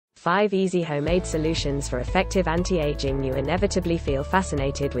5 easy homemade solutions for effective anti-aging. You inevitably feel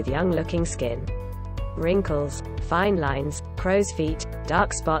fascinated with young-looking skin. Wrinkles, fine lines, crow's feet,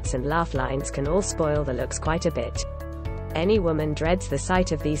 dark spots and laugh lines can all spoil the looks quite a bit. Any woman dreads the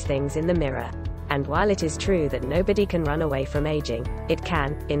sight of these things in the mirror. And while it is true that nobody can run away from aging, it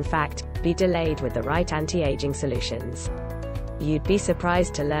can, in fact, be delayed with the right anti-aging solutions. You'd be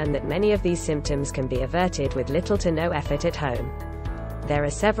surprised to learn that many of these symptoms can be averted with little to no effort at home. There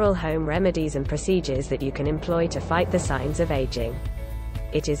are several home remedies and procedures that you can employ to fight the signs of aging.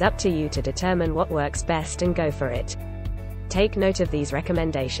 It is up to you to determine what works best and go for it. Take note of these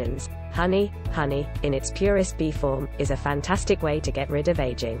recommendations. Honey, in its purest bee form, is a fantastic way to get rid of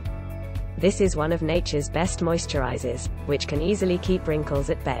aging. This is one of nature's best moisturizers, which can easily keep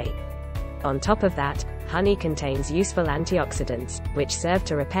wrinkles at bay. On top of that, honey contains useful antioxidants, which serve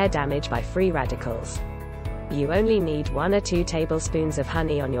to repair damage by free radicals. You only need 1 or 2 tablespoons of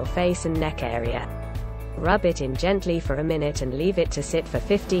honey on your face and neck area. Rub it in gently for a minute and leave it to sit for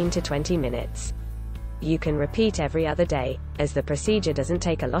 15 to 20 minutes. You can repeat every other day, as the procedure doesn't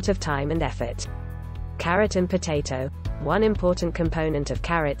take a lot of time and effort. Carrot and potato. One important component of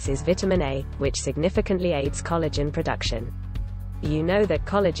carrots is vitamin A, which significantly aids collagen production. You know that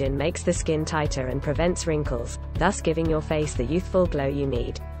collagen makes the skin tighter and prevents wrinkles, thus giving your face the youthful glow you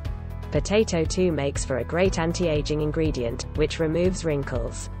need. Potato too makes for a great anti-aging ingredient, which removes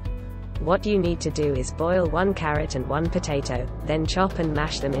wrinkles. What you need to do is boil 1 carrot and 1 potato, then chop and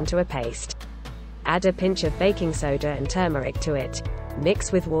mash them into a paste. Add a pinch of baking soda and turmeric to it.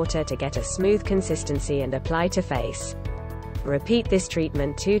 Mix with water to get a smooth consistency and apply to face. Repeat this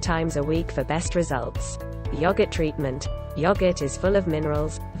treatment 2 times a week for best results. Yogurt treatment. Yogurt is full of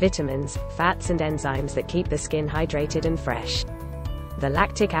minerals, vitamins, fats and enzymes that keep the skin hydrated and fresh. The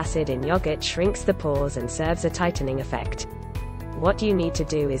lactic acid in yogurt shrinks the pores and serves a tightening effect. What you need to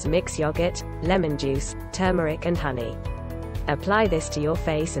do is mix yogurt, lemon juice, turmeric and honey. Apply this to your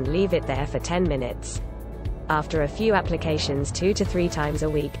face and leave it there for 10 minutes. After a few applications 2 to 3 times a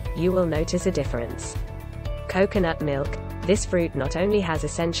week, you will notice a difference. Coconut milk. This fruit not only has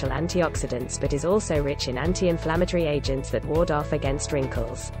essential antioxidants but is also rich in anti-inflammatory agents that ward off against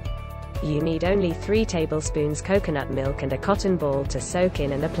wrinkles. You need only 3 tablespoons coconut milk and a cotton ball to soak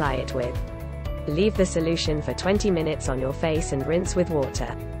in and apply it with. Leave the solution for 20 minutes on your face and rinse with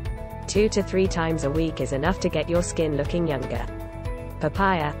water. 2 to 3 times a week is enough to get your skin looking younger.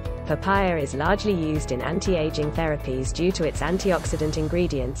 Papaya. Papaya is largely used in anti-aging therapies due to its antioxidant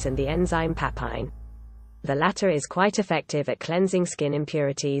ingredients and the enzyme papain. The latter is quite effective at cleansing skin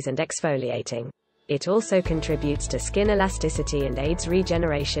impurities and exfoliating. It also contributes to skin elasticity and aids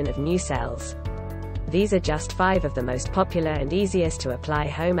regeneration of new cells. These are just 5 of the most popular and easiest to apply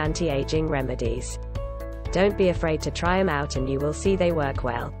home anti-aging remedies. Don't be afraid to try them out and you will see they work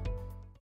well.